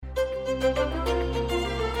Okay, are you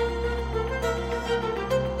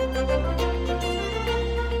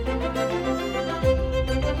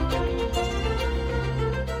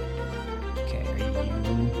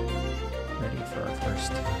ready for our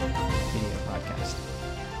first video podcast?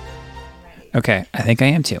 Okay, I think I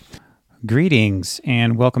am too. Greetings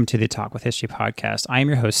and welcome to the Talk with History podcast. I am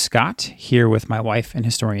your host, Scott, here with my wife and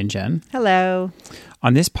historian, Jen. Hello.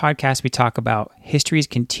 On this podcast, we talk about history's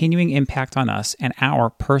continuing impact on us and our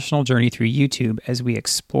personal journey through YouTube as we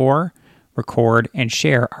explore, record, and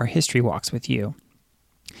share our history walks with you.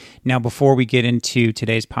 Now, before we get into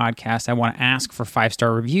today's podcast, I want to ask for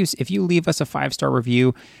 5-star reviews. If you leave us a 5-star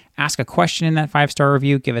review, ask a question in that 5-star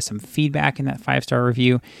review, give us some feedback in that 5-star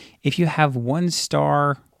review. If you have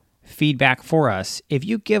 1-star feedback for us, if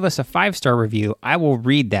you give us a 5-star review, I will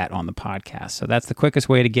read that on the podcast. So that's the quickest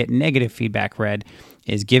way to get negative feedback read,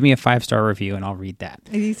 is give me a 5-star review and I'll read that.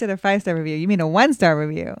 You said a 5-star review. You mean a 1-star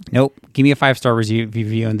review? Nope. Give me a 5-star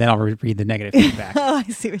review and then I'll read the negative feedback. Oh, I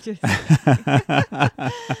see what you're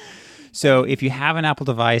saying. So if you have an Apple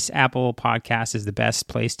device, Apple Podcast is the best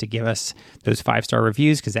place to give us those 5-star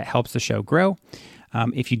reviews because that helps the show grow.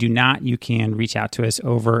 If you do not, you can reach out to us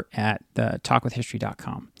over at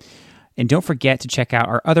talkwithhistory.com. And don't forget to check out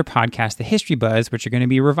our other podcast, The History Buzz, which are going to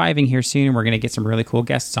be reviving here soon. And we're going to get some really cool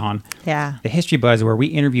guests on. Yeah. The History Buzz, where we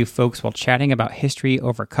interview folks while chatting about history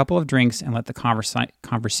over a couple of drinks and let the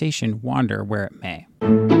conversation wander where it may.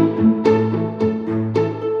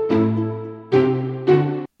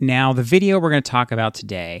 Now, the video we're going to talk about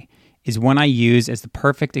today is one I use as the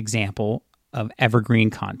perfect example of evergreen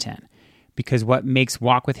content. Because what makes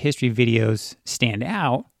Walk with History videos stand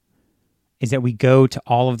out is that we go to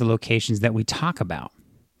all of the locations that we talk about.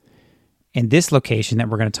 And this location that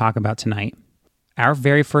we're going to talk about tonight, our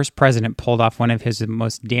very first president pulled off one of his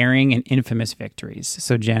most daring and infamous victories.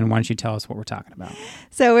 So Jen, why don't you tell us what we're talking about?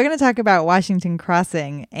 So we're going to talk about Washington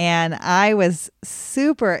Crossing, and I was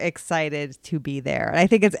super excited to be there. And I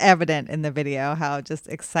think it's evident in the video how just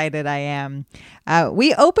excited I am.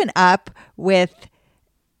 We open up with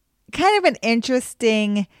kind of an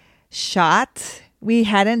interesting shot. We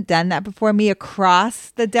hadn't done that before. Me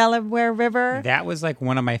across the Delaware River. That was like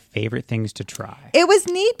one of my favorite things to try. It was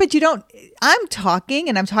neat, but I'm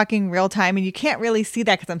talking real time, and you can't really see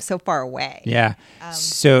that because I'm so far away. Yeah.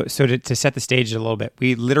 So to set the stage a little bit,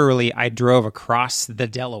 I drove across the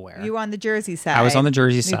Delaware. You were on the Jersey side. I was on the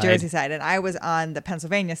Jersey side. New Jersey side, and I was on the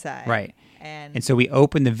Pennsylvania side. Right. And so we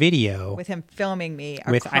opened the video with him filming me.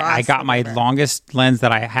 I got my longest lens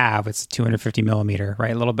that I have. It's 250 millimeter, right?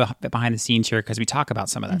 A little bit behind the scenes here because we talk about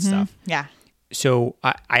some of that stuff. Yeah. So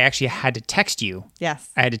I actually had to text you. Yes.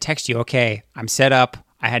 I had to text you. Okay, I'm set up.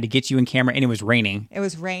 I had to get you in camera, and it was raining.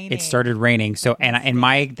 It started raining. So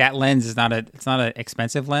that lens is not an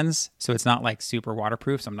expensive lens, so it's not like super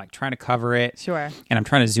waterproof. So I'm like trying to cover it. Sure. And I'm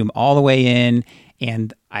trying to zoom all the way in.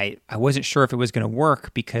 And I wasn't sure if it was going to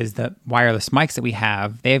work because the wireless mics that we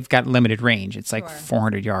have, they've got limited range. It's like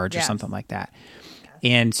 400 yards or something like that.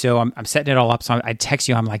 And so I'm setting it all up. So I text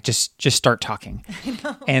you. I'm like, just start talking.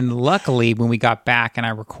 And luckily, when we got back and I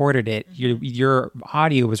recorded it, your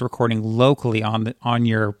audio was recording locally on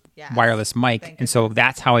your wireless mic. And so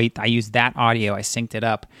that's how I used that audio. I synced it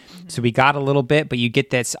up. Mm-hmm. So we got a little bit, but you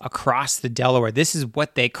get this across the Delaware. This is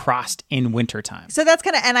what they crossed in wintertime. So that's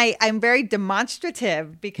kind of, and I'm very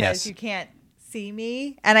demonstrative because you can't see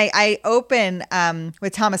me. And I open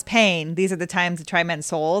with Thomas Paine, These Are the Times that Try Men's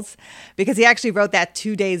Souls, because he actually wrote that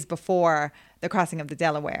 2 days before the crossing of the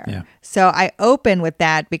Delaware. Yeah. So I open with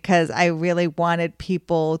that because I really wanted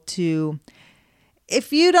people to,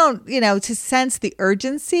 if you don't, to sense the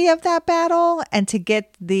urgency of that battle and to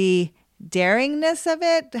get the daringness of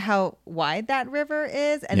it, how wide that river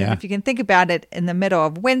is. And if you can think about it in the middle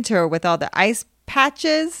of winter with all the ice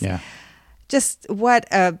patches, just what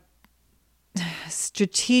a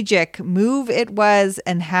strategic move it was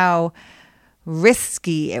and how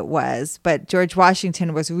risky it was. But George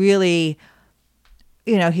Washington was really,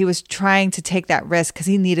 he was trying to take that risk because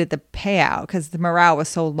he needed the payout because the morale was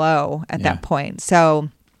so low at that point. So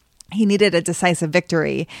he needed a decisive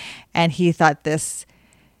victory, and he thought this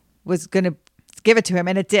was going to give it to him,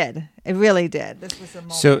 and it did. It really did. This was a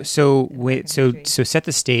moment. So set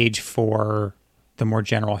the stage for the more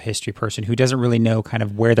general history person who doesn't really know kind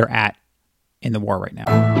of where they're at in the war right now.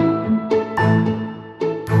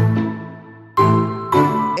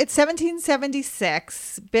 It's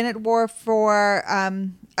 1776, been at war for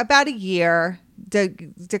about a year,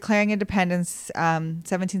 declaring independence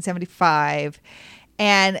 1775,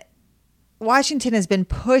 and Washington has been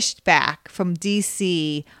pushed back from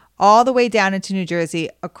D.C. all the way down into New Jersey,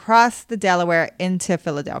 across the Delaware into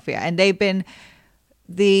Philadelphia, and they've been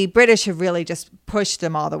the British have really just pushed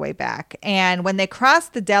them all the way back. And when they cross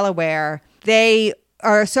the Delaware, they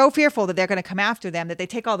are so fearful that they're going to come after them that they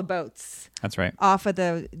take all the boats. That's right. Off of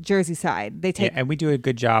the Jersey side. They take, and we do a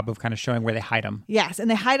good job of kind of showing where they hide them. Yes, and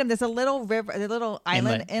they hide them. There's a little river, a little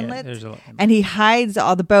island inlet. Yeah, there's a little inlet. And he hides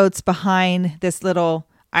all the boats behind this little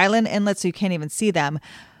island inlet so you can't even see them.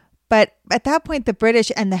 But at that point, the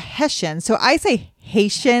British and the Hessians, so I say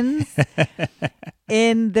Haitians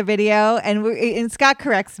in the video, and Scott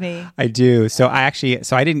corrects me. I do. So I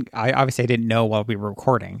obviously didn't know while we were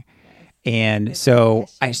recording. And so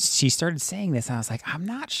she started saying this, and I was like, I'm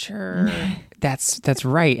not sure that's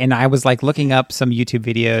right. And I was like looking up some YouTube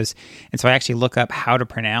videos, and so I actually look up how to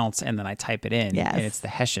pronounce, and then I type it in, and it's the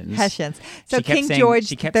Hessians. So King George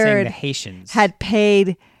she kept saying III the Haitians had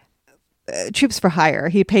paid troops for hire.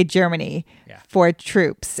 He paid Germany for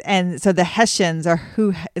troops, and so the Hessians are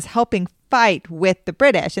who is helping fight with the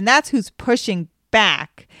British, and that's who's pushing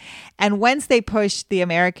back. And once they push the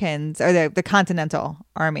Americans or the Continental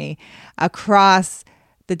Army across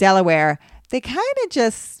the Delaware, they kind of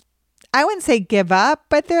just, I wouldn't say give up,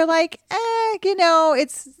 but they're like,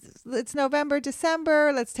 it's November,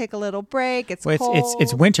 December. Let's take a little break. It's cold.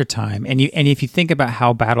 It's winter time, and if you think about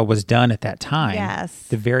how battle was done at that time,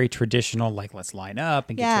 the very traditional, like, let's line up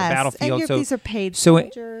and get to the battlefield. And these are paid so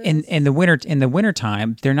soldiers. in the winter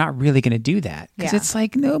time, they're not really going to do that because it's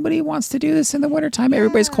like nobody wants to do this in the wintertime.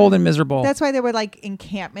 Everybody's cold and miserable. That's why there were like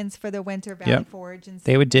encampments for the winter, Valley Forge, and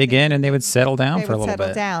they would dig in and they would settle down for a little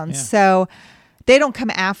bit. Yeah. So they don't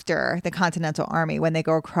come after the Continental Army when they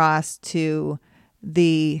go across to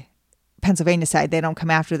the Pennsylvania side. They don't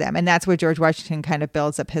come after them. And that's where George Washington kind of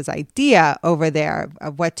builds up his idea over there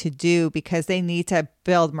of what to do, because they need to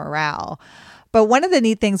build morale. But one of the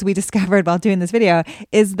neat things we discovered while doing this video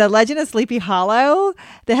is the Legend of Sleepy Hollow.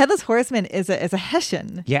 The Headless Horseman is a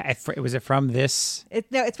Hessian. Yeah, was it from this?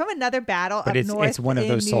 It's from another battle but up north. It's one of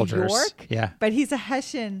those soldiers. York, yeah, but he's a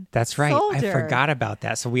Hessian. That's right. Soldier. I forgot about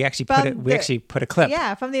that. So we actually put a clip.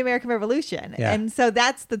 Yeah, from the American Revolution. Yeah. And so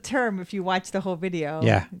that's the term. If you watch the whole video,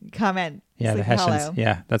 comment. Yeah, the Hessians. Hollow.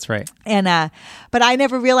 Yeah, that's right. And but I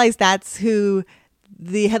never realized that's who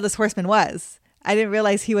the Headless Horseman was. I didn't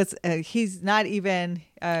realize he was. He's not even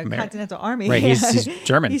Continental Army. Right, he's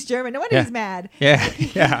German. He's German. No wonder he's mad. Yeah.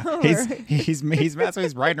 He's mad, so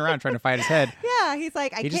he's riding around trying to fight his head. Yeah, he's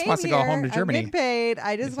like, he just wants to go home to Germany. I'm getting paid.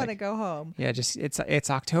 I just want to go home. Yeah, just it's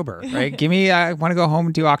October, right? I want to go home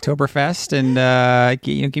and do Oktoberfest, and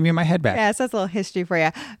give me my head back. Yeah, so that's a little history for you.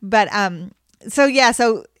 But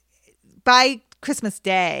so by Christmas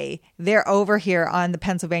Day, they're over here on the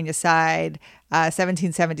Pennsylvania side,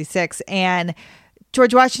 1776, and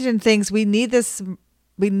George Washington thinks we need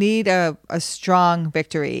a strong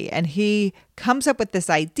victory, and he comes up with this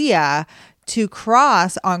idea to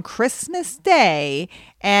cross on Christmas Day,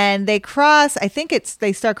 and they cross,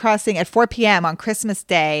 they start crossing at 4 p.m. on Christmas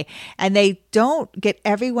Day, and they don't get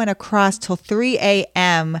everyone across till 3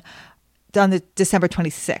 a.m. on the December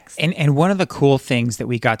 26th. And one of the cool things that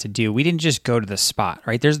we got to do, we didn't just go to the spot,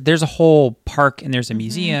 right? There's a whole park, and there's a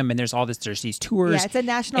museum, and there's these tours. Yeah, it's a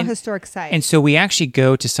national historic site. And so we actually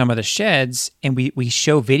go to some of the sheds, and we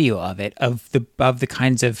show video of it, of the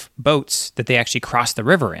kinds of boats that they actually cross the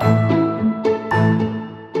river in.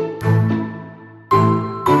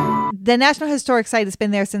 The National Historic Site has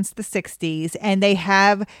been there since the 60s, and they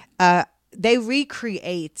have they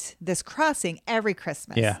recreate this crossing every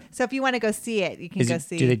Christmas. Yeah. So if you want to go see it, you can go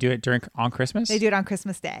see. Do they do it on Christmas? They do it on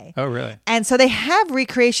Christmas Day. Oh, really? And so they have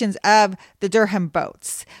recreations of the Durham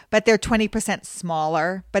boats, but they're 20%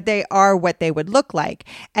 smaller, but they are what they would look like.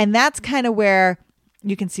 And that's kind of where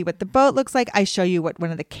you can see what the boat looks like. I show you what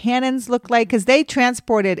one of the cannons look like, because they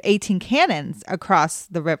transported 18 cannons across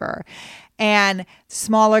the river. And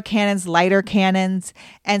smaller cannons, lighter cannons.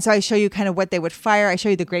 And so I show you kind of what they would fire. I show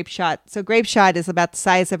you the grape shot. So grape shot is about the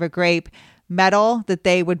size of a grape, metal that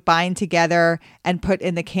they would bind together and put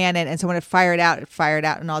in the cannon. And so when it fired out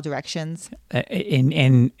in all directions.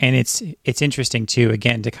 And it's interesting too,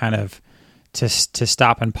 again, to kind of to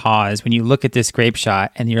stop and pause when you look at this grape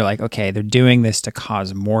shot and you're like, okay, they're doing this to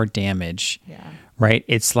cause more damage. Yeah. Right?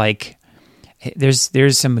 It's like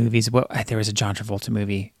there's some movies. There was a John Travolta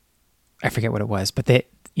movie. I forget what it was, but they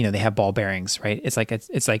have ball bearings, right? It's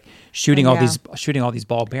like shooting all these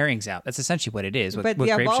ball bearings out. That's essentially what it is. But what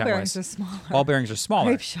grape ball shot bearings was. are smaller. Ball bearings are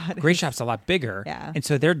smaller. Grape shot's a lot bigger. Yeah. And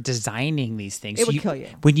so they're designing these things. It would kill you.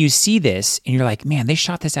 When you see this and you're like, man, they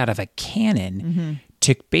shot this out of a cannon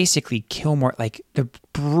to basically kill more, like the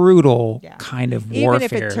brutal kind of warfare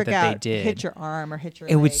Even if it they did. Hit your arm or hit your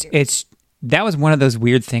leg. That was one of those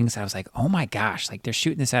weird things. I was like, oh my gosh, like they're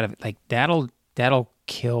shooting this out of, like that'll that'll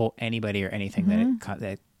kill anybody or anything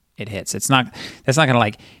that it hits. That's not going to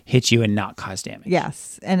like hit you and not cause damage.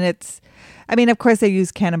 Yes. And of course they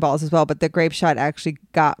use cannonballs as well, but the grape shot actually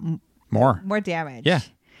got more damage. Yeah.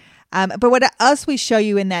 But what else we show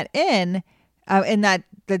you in that inn,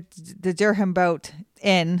 the Durham boat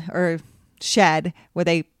inn or shed where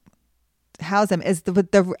they house them, is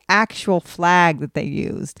the actual flag that they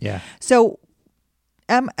used. Yeah. So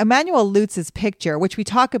Emanuel Lutz's picture, which we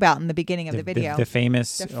talk about in the beginning of the video, the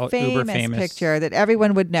famous uber famous picture that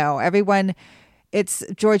everyone would know. It's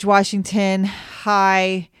George Washington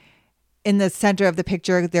high in the center of the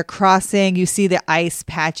picture. They're crossing. You see the ice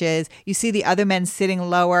patches. You see the other men sitting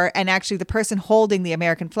lower. And actually the person holding the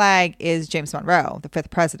American flag is James Monroe, the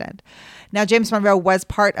 5th president. Now, James Monroe was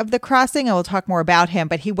part of the crossing, and we'll talk more about him,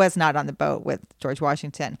 but he was not on the boat with George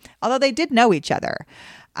Washington, although they did know each other.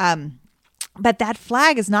 But that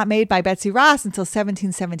flag is not made by Betsy Ross until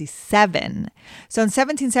 1777. So in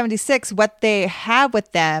 1776, what they have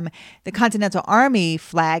with them, the Continental Army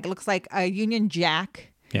flag, looks like a Union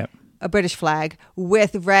Jack. Yep. A British flag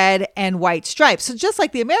with red and white stripes. So just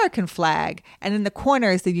like the American flag, and in the corner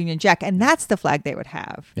is the Union Jack, and that's the flag they would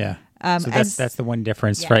have. Yeah. So that's the one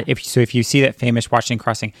difference, yeah. right? If you see that famous Washington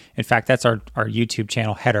crossing, in fact, that's our YouTube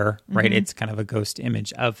channel header, right? Mm-hmm. It's kind of a ghost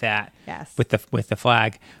image of that. Yes. With the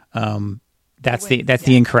flag. That's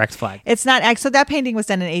the incorrect flag. It's not. So that painting was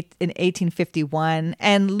done in 1851,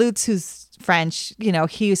 and Lutz, who's French,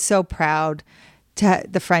 he was so proud to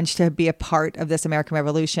the French to be a part of this American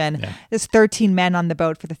Revolution. Yeah. There's 13 men on the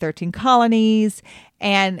boat for the 13 colonies.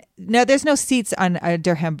 And no, there's no seats on a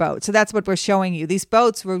Durham boat. So that's what we're showing you. These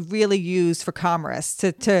boats were really used for commerce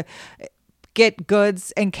to get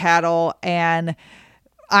goods and cattle and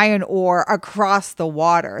iron ore across the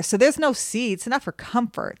water. So there's no seats, enough for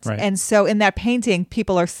comfort. Right. And so in that painting,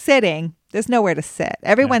 people are sitting. There's nowhere to sit.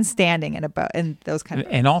 Everyone's standing in a boat, in those kind of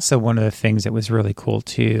boats. And also one of the things that was really cool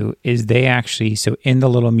too is they actually, so in the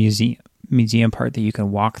little museum part that you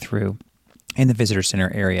can walk through in the visitor center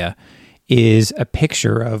area is a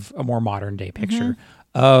picture of a more modern day picture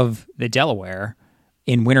of the Delaware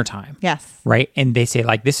in wintertime. Yes. Right. And they say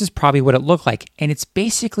like, this is probably what it looked like. And it's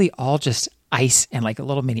basically all just ice and like a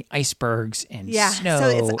little mini icebergs and snow. So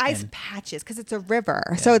it's ice patches because it's a river.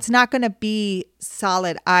 Yeah. So it's not going to be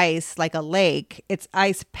solid ice like a lake. It's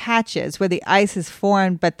ice patches where the ice is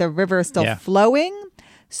formed, but the river is still flowing.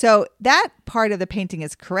 So that part of the painting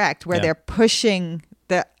is correct, where they're pushing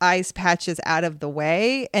the ice patches out of the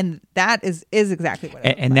way. And that is exactly what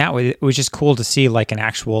it and that was just cool to see, like an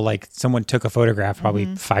actual, like someone took a photograph probably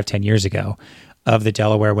 5-10 years ago of the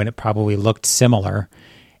Delaware when it probably looked similar.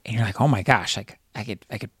 And you're like, oh my gosh, like I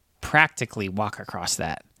could practically walk across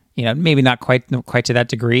that. Maybe not quite to that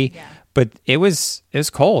degree, but it was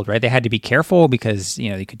cold, right? They had to be careful because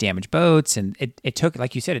they could damage boats, and it took,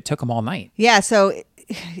 like you said, it took them all night. Yeah, so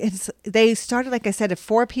they started, like I said, at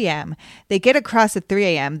 4 p.m. They get across at 3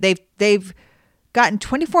 a.m. They've gotten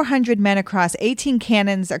 2,400 men across, 18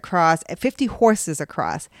 cannons across, 50 horses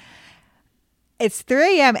across. It's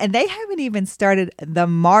 3 a.m. and they haven't even started the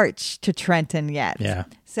march to Trenton yet. Yeah.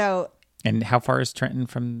 So. And how far is Trenton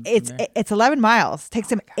from there? It's 11 miles. It takes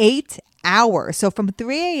them 8 hours. So from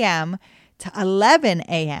 3 a.m. to 11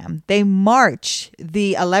 a.m., they march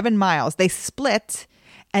the 11 miles. They split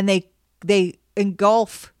and they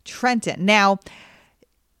engulf Trenton. Now,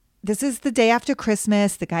 this is the day after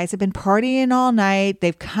Christmas. The guys have been partying all night.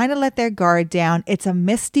 They've kind of let their guard down. It's a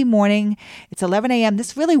misty morning. It's 11 a.m.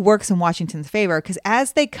 This really works in Washington's favor because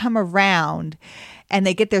as they come around and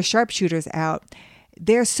they get their sharpshooters out,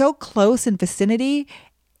 they're so close in vicinity.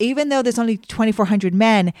 Even though there's only 2,400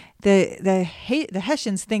 men, the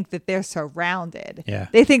Hessians think that they're surrounded. Yeah.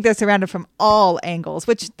 They think they're surrounded from all angles,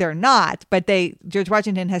 which they're not. But George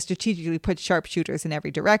Washington has strategically put sharpshooters in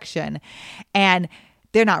every direction. And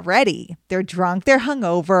they're not ready. They're drunk. They're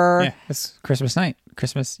hungover. Yeah, it's Christmas night.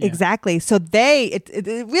 Christmas. Yeah. Exactly. So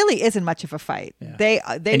it really isn't much of a fight. Yeah. They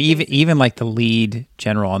and even like the lead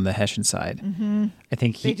general on the Hessian side, I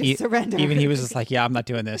think they just surrender. Even he was just like, yeah, I'm not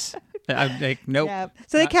doing this. I'm like, nope. Yeah.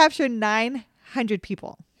 So they captured 900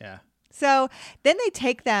 people. Yeah. So then they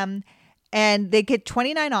take them and they get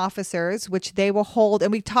 29 officers, which they will hold.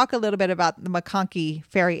 And we talk a little bit about the McConkey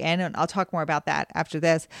Ferry Inn, and I'll talk more about that after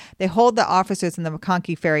this. They hold the officers in the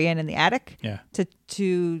McConkey Ferry Inn in the attic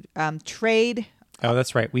to trade. Oh,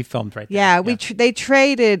 that's right. We filmed right there. Yeah, they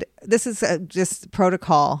traded. This is just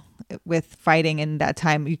protocol with fighting in that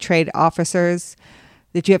time. You trade officers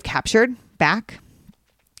that you have captured back.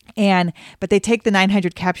 But they take the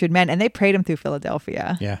 900 captured men and they parade them through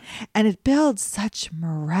Philadelphia. Yeah. And it builds such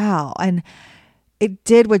morale. And it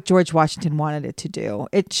did what George Washington wanted it to do.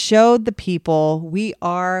 It showed the people, we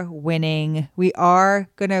are winning. We're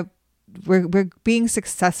being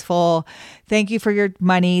successful. Thank you for your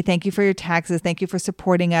money. Thank you for your taxes. Thank you for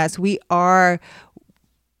supporting us. We are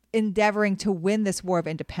endeavoring to win this war of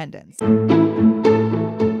independence.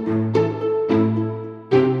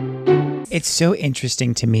 It's so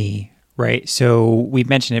interesting to me, right? So we've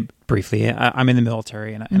mentioned it briefly. I'm in the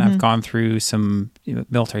military, and I've gone through some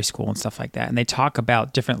military school and stuff like that. And they talk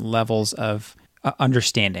about different levels of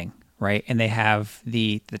understanding, right? And they have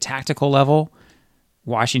the tactical level.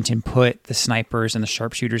 Washington put the snipers and the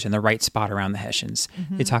sharpshooters in the right spot around the Hessians.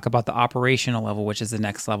 They talk about the operational level, which is the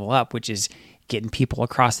next level up, which is getting people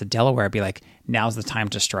across the Delaware, be like, now's the time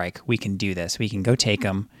to strike. We can do this. We can go take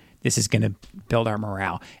them. This is going to build our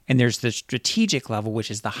morale. And there's the strategic level,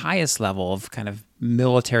 which is the highest level of kind of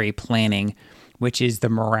military planning, which is the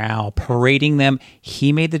morale, parading them.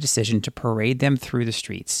 He made the decision to parade them through the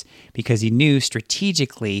streets because he knew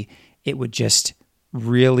strategically it would just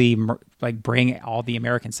really like bring all the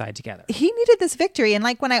American side together. He needed this victory. And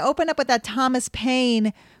like when I open up with that Thomas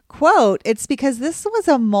Paine quote, it's because this was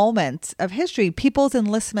a moment of history. People's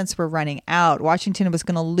enlistments were running out. Washington was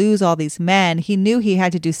going to lose all these men. He knew he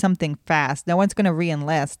had to do something fast. No one's going to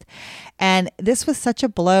re-enlist. And this was such a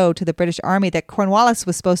blow to the British Army that Cornwallis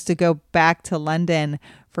was supposed to go back to London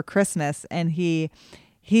for Christmas. And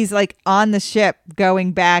he's like on the ship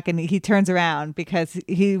going back, and he turns around because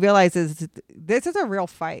he realizes this is a real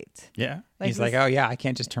fight. Yeah. He's like, oh yeah, I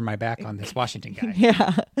can't just turn my back on this Washington guy.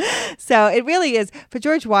 Yeah. So it really is, for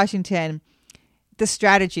George Washington, the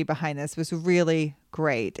strategy behind this was really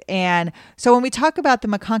great. And so when we talk about the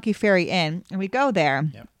McConkey Ferry Inn and we go there,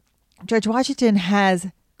 George Washington has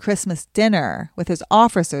Christmas dinner with his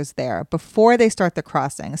officers there before they start the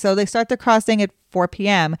crossing. So they start the crossing at 4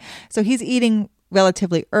 p.m. So he's eating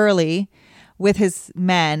relatively early with his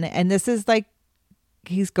men. And this is like,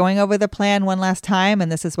 he's going over the plan one last time,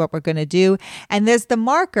 and this is what we're going to do. And there's the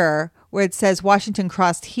marker where it says Washington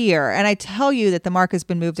crossed here. And I tell you that the mark has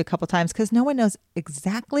been moved a couple times because no one knows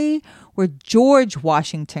exactly where George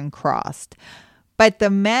Washington crossed. But the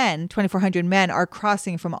men, 2,400 men, are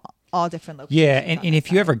crossing from all different locations. Yeah, and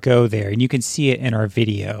if you ever go there, and you can see it in our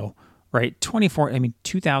video, right?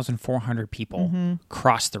 2,400 people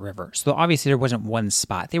crossed the river. So obviously there wasn't one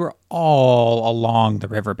spot. They were all along the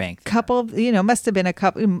riverbank. Must have been a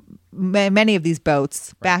couple, many of these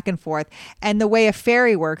boats back and forth. And the way a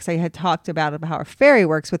ferry works, I had talked about how a ferry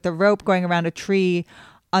works with the rope going around a tree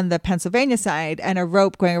on the Pennsylvania side and a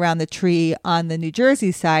rope going around the tree on the New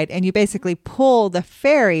Jersey side. And you basically pull the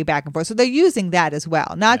ferry back and forth. So they're using that as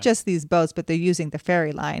well. Not just these boats, but they're using the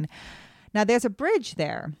ferry line. Now there's a bridge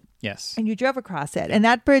there. Yes. And you drove across it. And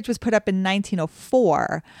that bridge was put up in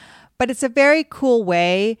 1904. But it's a very cool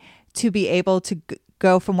way to be able to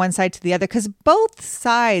go from one side to the other because both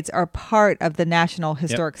sides are part of the National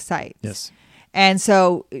Historic Sites. Yes. And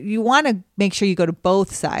so you want to make sure you go to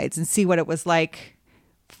both sides and see what it was like,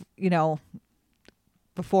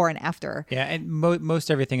 before and after. Yeah, and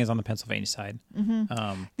most everything is on the Pennsylvania side.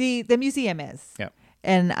 The museum is. Yeah.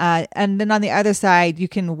 And then on the other side, you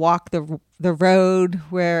can walk the road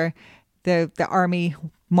where the army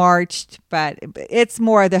marched, but it's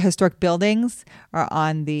more the historic buildings are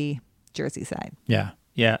on the Jersey side. Yeah,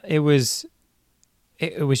 it was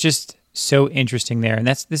just so interesting there, and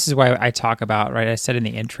this is why I talk about, right? I said in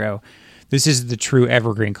the intro, this is the true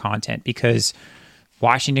evergreen content because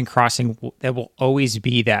Washington Crossing, that will always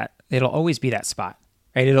be that. It'll always be that spot.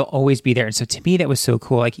 Right, it'll always be there. And so to me, that was so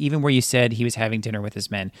cool. Like even where you said he was having dinner with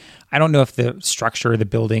his men, I don't know if the structure of the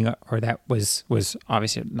building or that was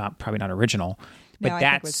obviously probably not original, but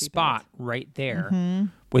that spot right there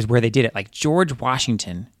was where they did it. Like George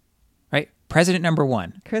Washington, right? President number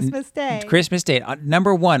one. Christmas Day,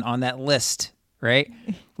 number one on that list, right?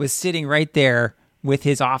 Was sitting right there with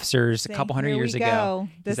his officers a couple hundred years ago.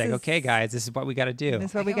 He's like, okay, guys, this is what we got to do.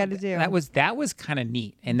 This is what we got to do. That was kind of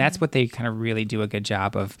neat. And that's what they kind of really do a good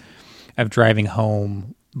job of driving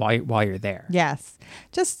home while you're there. Yes.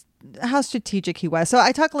 Just how strategic he was. So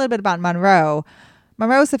I talk a little bit about Monroe.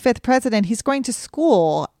 Monroe's the fifth president. He's going to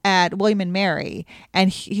school at William and Mary.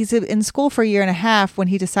 And he's in school for a year and a half when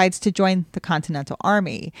he decides to join the Continental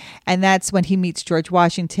Army. And that's when he meets George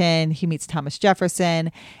Washington. He meets Thomas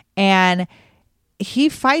Jefferson. And he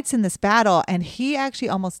fights in this battle, and he actually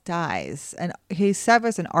almost dies. And he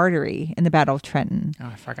severs an artery in the Battle of Trenton. Oh,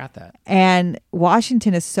 I forgot that. And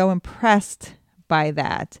Washington is so impressed by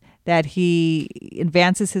that he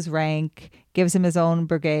advances his rank, gives him his own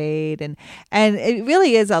brigade. And it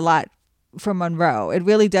really is a lot for Monroe. It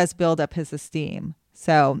really does build up his esteem.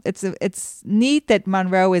 So it's neat that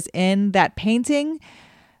Monroe is in that painting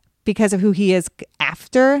because of who he is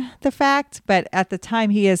after the fact, but at the time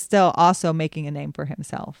he is still also making a name for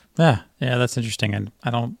himself. Yeah, that's interesting, and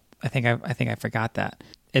I think I forgot that.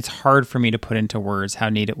 It's hard for me to put into words how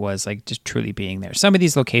neat it was, like just truly being there. Some of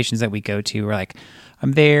these locations that we go to are like,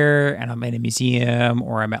 I'm there and I'm in a museum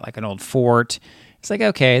or I'm at like an old fort. It's like,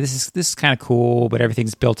 okay, this is kind of cool, but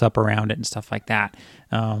everything's built up around it and stuff like that.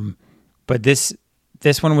 But this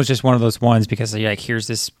one was just one of those ones because like here's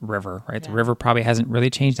this river, right? Yeah. The river probably hasn't really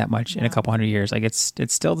changed that much in a couple hundred years. Like it's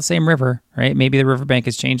still the same river, right? Maybe the riverbank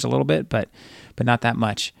has changed a little bit, but not that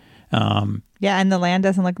much. And the land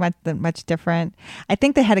doesn't look much different. I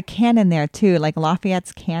think they had a cannon there too, like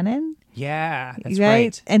Lafayette's cannon. Yeah, that's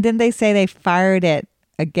right. And then they say they fired it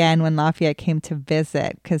again when Lafayette came to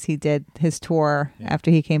visit because he did his tour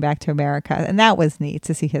after he came back to America. And that was neat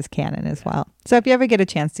to see his cannon as well. So if you ever get a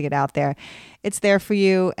chance to get out there, it's there for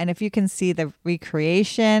you. And if you can see the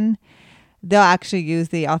recreation, they'll actually use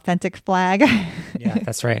the authentic flag. Yeah,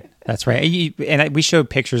 that's right. That's right. And we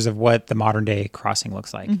showed pictures of what the modern day crossing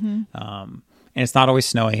looks like. Mm-hmm. And it's not always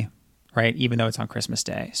snowy, right? Even though it's on Christmas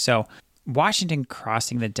Day. So Washington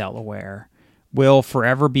crossing the Delaware will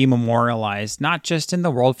forever be memorialized, not just in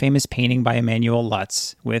the world-famous painting by Emanuel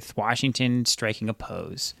Lutz with Washington striking a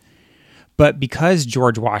pose, but because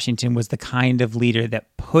George Washington was the kind of leader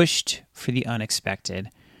that pushed for the unexpected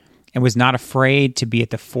and was not afraid to be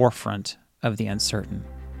at the forefront of the uncertain.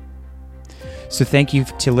 So thank you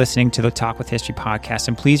to listening to the Talk with History podcast,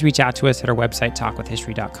 and please reach out to us at our website,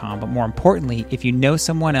 talkwithhistory.com. But more importantly, if you know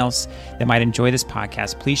someone else that might enjoy this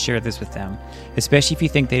podcast, please share this with them, especially if you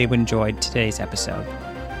think they would enjoy today's episode.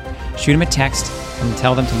 Shoot them a text and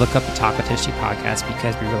tell them to look up the Talk with History podcast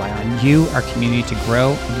because we rely on you, our community, to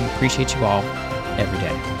grow, and we appreciate you all every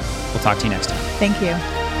day. We'll talk to you next time. Thank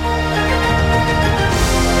you.